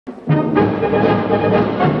Assalamualaikum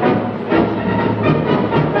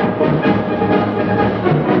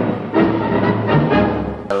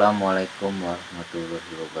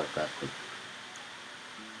warahmatullahi wabarakatuh.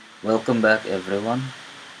 Welcome back everyone.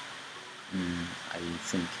 I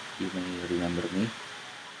think you may remember me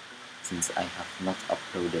since I have not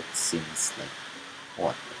uploaded since a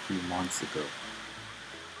few months ago.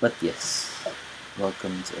 But yes,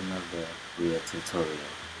 welcome to another video tutorial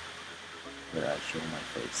where I show my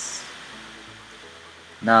face.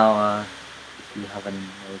 Now, if you haven't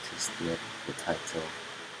noticed yet the title,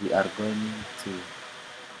 we are going to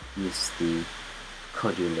use the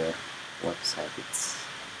Codular website. It's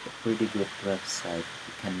a pretty good website.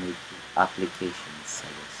 You can make applications,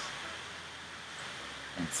 I guess,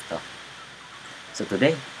 and stuff. So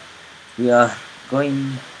today we are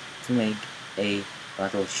going to make a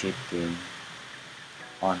Battleship game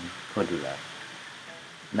on Codular.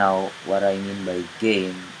 Now, what I mean by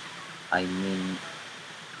game, I mean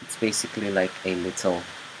it's basically like a little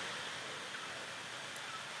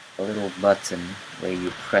button where you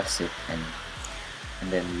press it and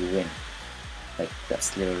then you win. Like,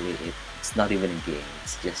 that's literally it. It's not even a game,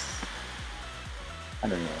 it's just, I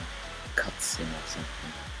don't know, cutscene or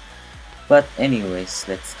something. But anyways,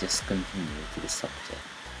 let's just continue to the subject.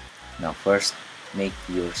 Now first, make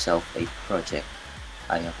yourself a project.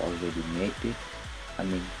 I have already made it. I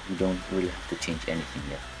mean, you don't really have to change anything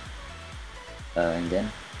yet. And then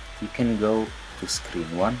you can go to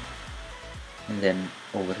screen 1, and then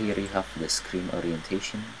over here you have the screen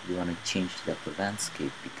orientation. You want to change that to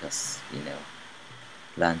landscape because, you know,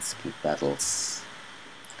 landscape battles.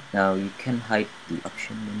 Now you can hide the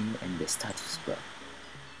option menu and the status bar,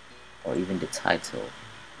 or even the title.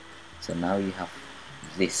 So now you have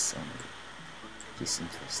this only, which is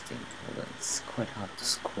interesting. Hold on, it's quite hard to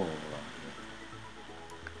scroll along here.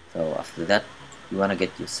 So after that, you want to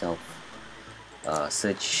get yourself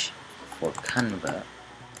search for canvas,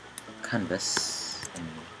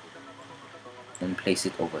 and place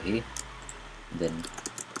it over here. Then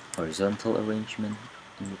horizontal arrangement,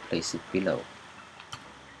 and you place it below.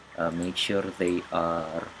 Make sure they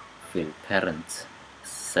are fill parent.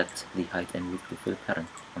 Set the height and width to fill parent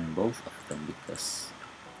on both of them because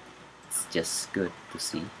it's just good to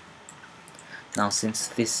see. Now since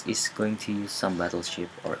this is going to use some battleship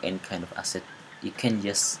or any kind of asset, you can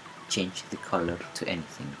just change the color to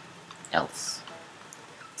anything else.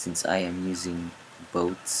 Since I am using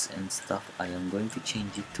boats and stuff, I am going to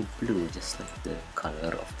change it to blue, just like the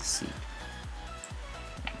color of the sea.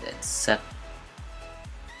 And then set.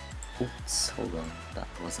 Oops, hold on, that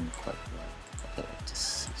wasn't quite right. Okay, I'll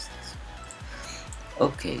just use this.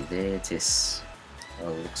 Okay, there it is.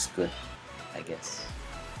 Well, looks good, I guess.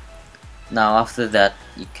 Now after that,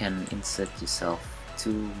 you can insert yourself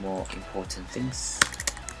 2 more important things,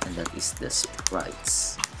 and that is the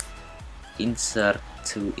sprites. Insert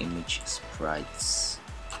 2 image sprites,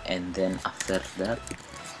 and then after that,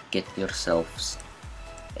 get yourselves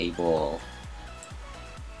a ball.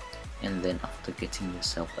 And then after getting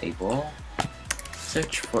yourself a ball,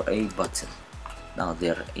 search for a button. Now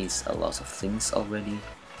there is a lot of things already,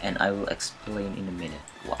 and I will explain in a minute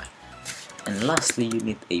why. And lastly, you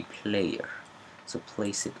need a player, so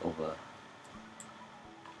place it over.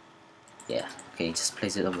 Yeah, okay, just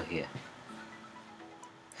place it over here.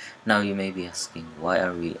 Now you may be asking, why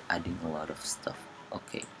are we adding a lot of stuff?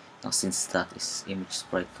 Okay, now since that is image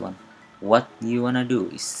sprite 1, what you wanna do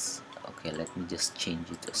is, okay, let me just change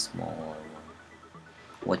it to a small one.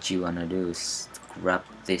 What you wanna do is to grab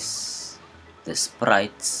the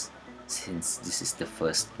sprites. Since this is the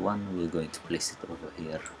first one, we're going to place it over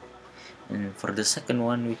here, and for the second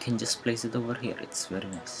one we can just place it over here. It's very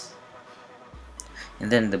nice.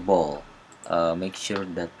 And then the ball, make sure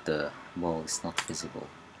that the ball is not visible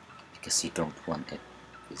because you don't want it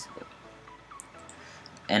visible.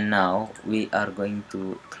 And now we are going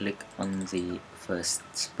to click on the first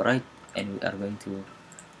sprite, and we are going to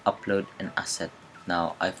upload an asset.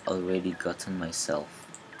 Now I've already gotten myself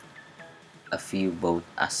a few boat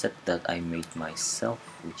asset that I made myself,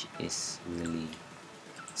 which is really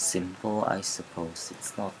simple, I suppose.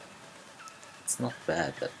 It's not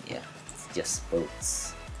bad, but yeah, it's just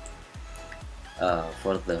boats.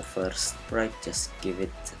 For the first sprite, just give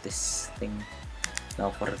it this thing. Now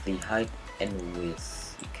for the height and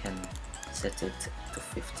width, you can set it to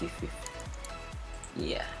 50-50.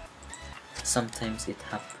 Yeah, sometimes it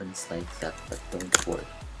happens like that, but don't worry,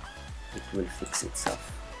 it will fix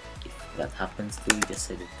itself. If that happens to you, just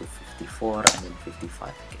set it to 54 and then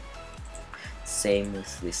 55 again. Same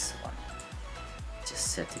with this one,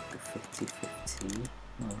 just set it to 50-50.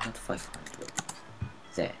 No, not 500.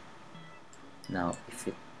 There. Now if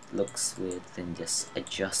it looks weird, then just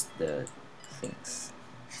adjust the things.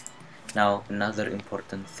 Now another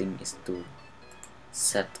important thing is to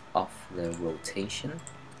set off the rotation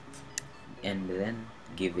and then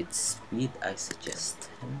give it speed. I suggest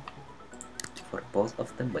 10 for both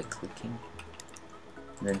of them by clicking,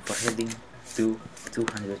 and then for heading to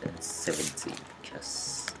 270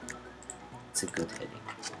 because it's a good heading.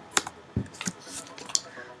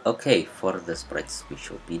 Okay, for the sprites we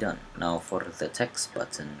should be done. Now for the text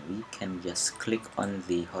button, we can just click on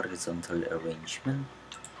the horizontal arrangement,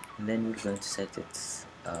 and then we're going to set its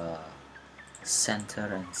center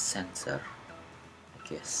and center. I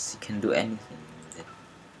guess you can do anything with it.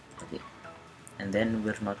 Okay. And then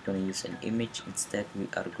we're not going to use an image, instead we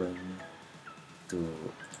are going to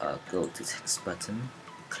go to text button,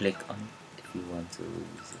 click on it if you want to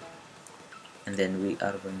use it, and then we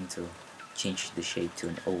are going to change the shape to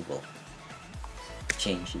an oval,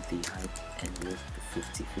 change the height and width to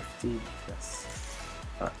 50-50 because,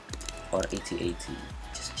 or 80-80,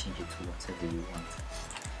 just change it to whatever you want,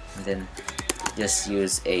 and then just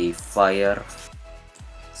use a fire.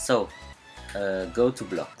 So go to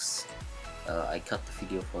blocks. I cut the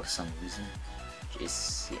video for some reason, which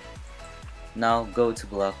is here. Now go to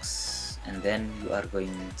blocks, and then you are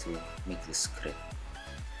going to make the script.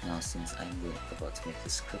 Now since I'm about to make the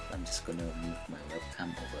script, I'm just gonna move my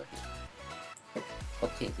webcam over here.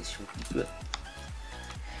 Okay, this should be good.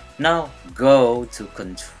 Now go to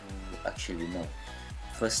control, actually no,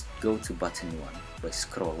 first go to button 1 by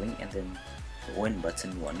scrolling, and then when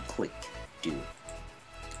button 1 click do,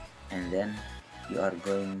 and then you are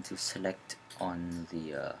going to select on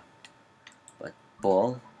the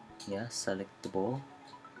ball. Yeah, select the ball.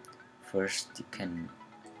 First you can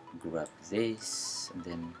grab this, and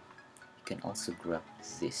then you can also grab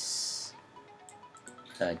this,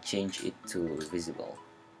 change it to visible.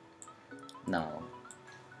 Now,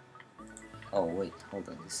 oh wait, hold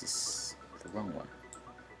on, this is the wrong one,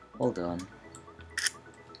 hold on.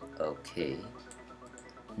 Okay,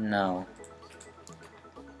 now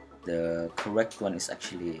the correct one is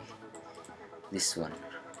actually this one.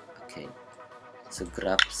 Okay, so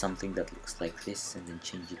grab something that looks like this and then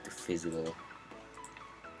change it to visible,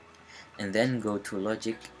 and then go to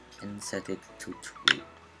logic and set it to true,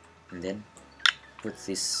 and then put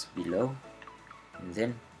this below, and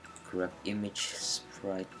then grab image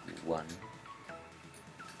sprite 1.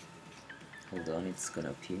 Hold on, it's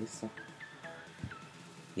gonna appear. So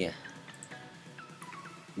yeah,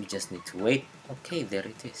 we just need to wait. Okay, there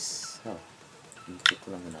it is. Oh, it took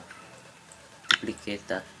long enough. Duplicate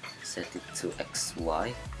that, set it to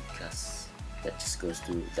XY because that just goes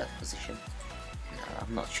to that position.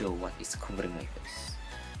 I'm not sure what is covering my face.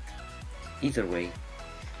 Either way,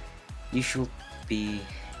 you should be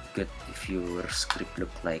good if your script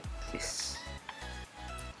look like this.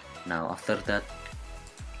 Now after that,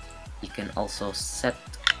 you can also set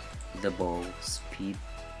the ball speed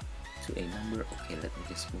to a number. Okay, let me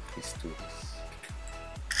just move this to this.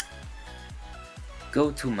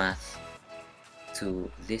 Go to math, to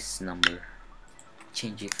this number,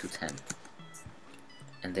 change it to 10,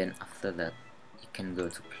 and then after that you can go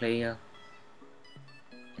to player,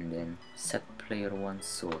 and then set player 1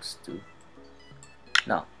 source to.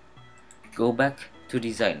 Now go back to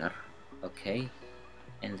designer, okay,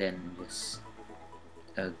 and then just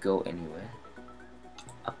go anywhere,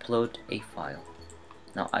 upload a file.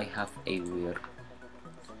 Now I have a weird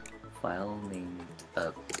file named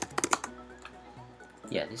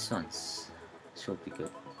yeah, this one's should be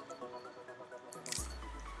good.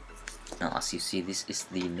 Now as you see, this is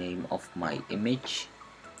the name of my image,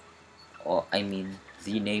 or I mean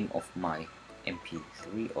the name of my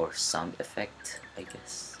mp3 or sound effect, I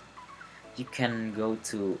guess. You can go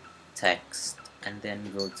to text and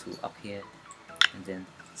then go to up here and then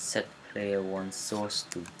set player 1 source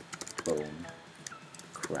to bone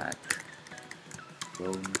crack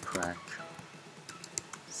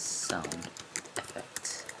sound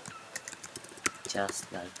effect,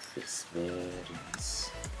 just like this. Very nice.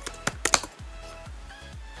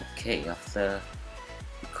 Okay, after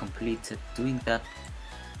you completed doing that,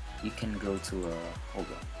 you can go to hold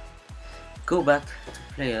on, go back to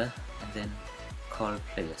player and then call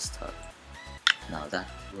player start. Now that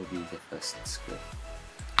will be the first script.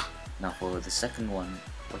 Now for the second one,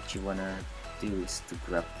 what you wanna do is to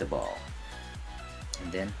grab the ball,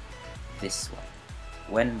 and then this one,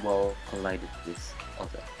 when ball collided with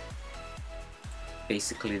other.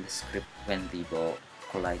 Basically the script when the ball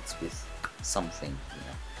collides with something, you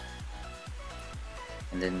know.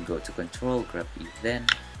 And then go to control, grab then,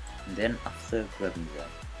 and then after grabbing that,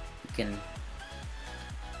 you can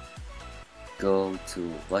go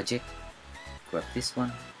to logic, grab this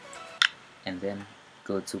one, and then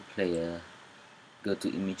go to player, go to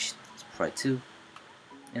image sprite 2,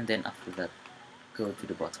 and then after that go to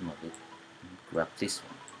the bottom of it and grab this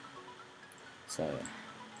one. So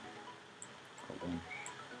hold on.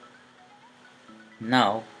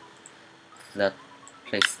 Now after that,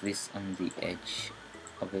 place this on the edge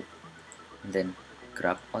of it, and then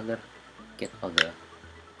grab other, get other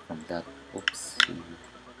from that. Oops.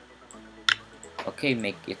 Okay,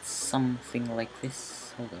 make it something like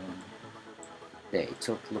this. Hold on. There, it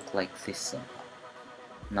should look like this somehow.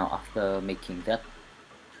 Now after making that,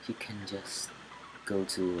 you can just go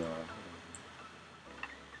to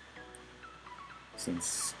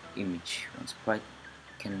since image on sprite,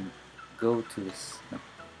 can go to this, no,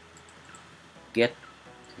 get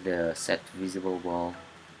the set visible wall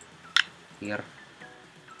here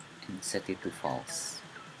and set it to false.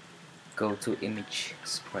 Go to image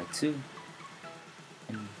sprite 2,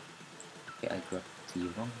 and okay, I grabbed the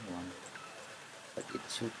wrong one, but it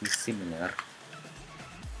should be similar.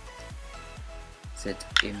 Set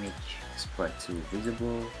image sprite 2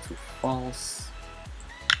 visible to false,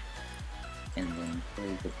 and then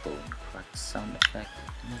play the bone crack sound effect,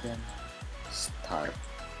 and then start.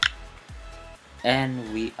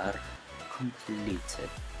 And we are completed,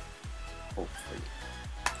 hopefully.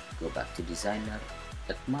 Go back to designer,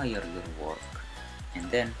 admire your work,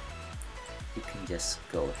 and then you can just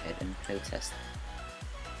go ahead and play test.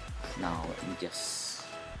 Now let me just,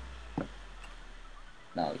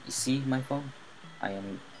 now you see my phone,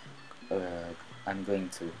 I'm going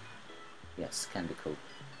to scan the code.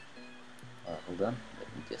 Hold on, let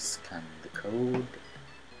me just scan the code,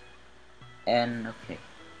 and okay,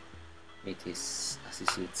 it is, as you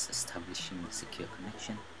see, it's establishing a secure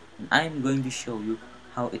connection, and I'm going to show you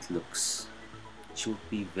how it looks. It should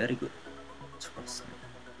be very good, trust me.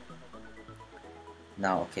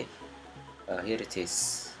 Now okay, here it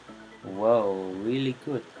is. Whoa, really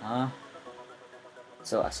good, huh?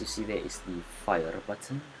 So as you see, there is the fire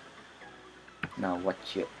button. Now what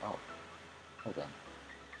you, oh, hold on.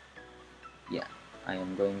 Yeah, I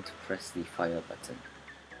am going to press the fire button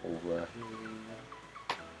over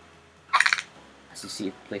here. As you see,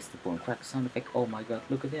 it plays the bone crack sound effect. Oh my god,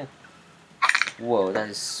 look at that. Whoa, that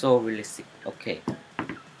is so realistic. Okay,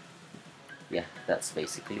 yeah, that's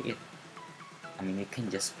basically it. I mean, you can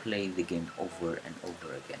just play the game over and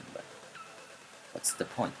over again, but what's the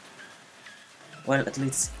point? Well, at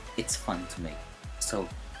least it's fun to make. So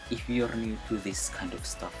if you're new to this kind of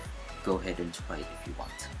stuff, go ahead and try it if you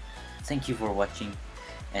want. Thank you for watching,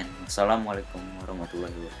 and Assalamualaikum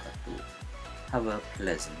warahmatullahi wabarakatuh. Have a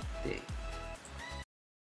pleasant day.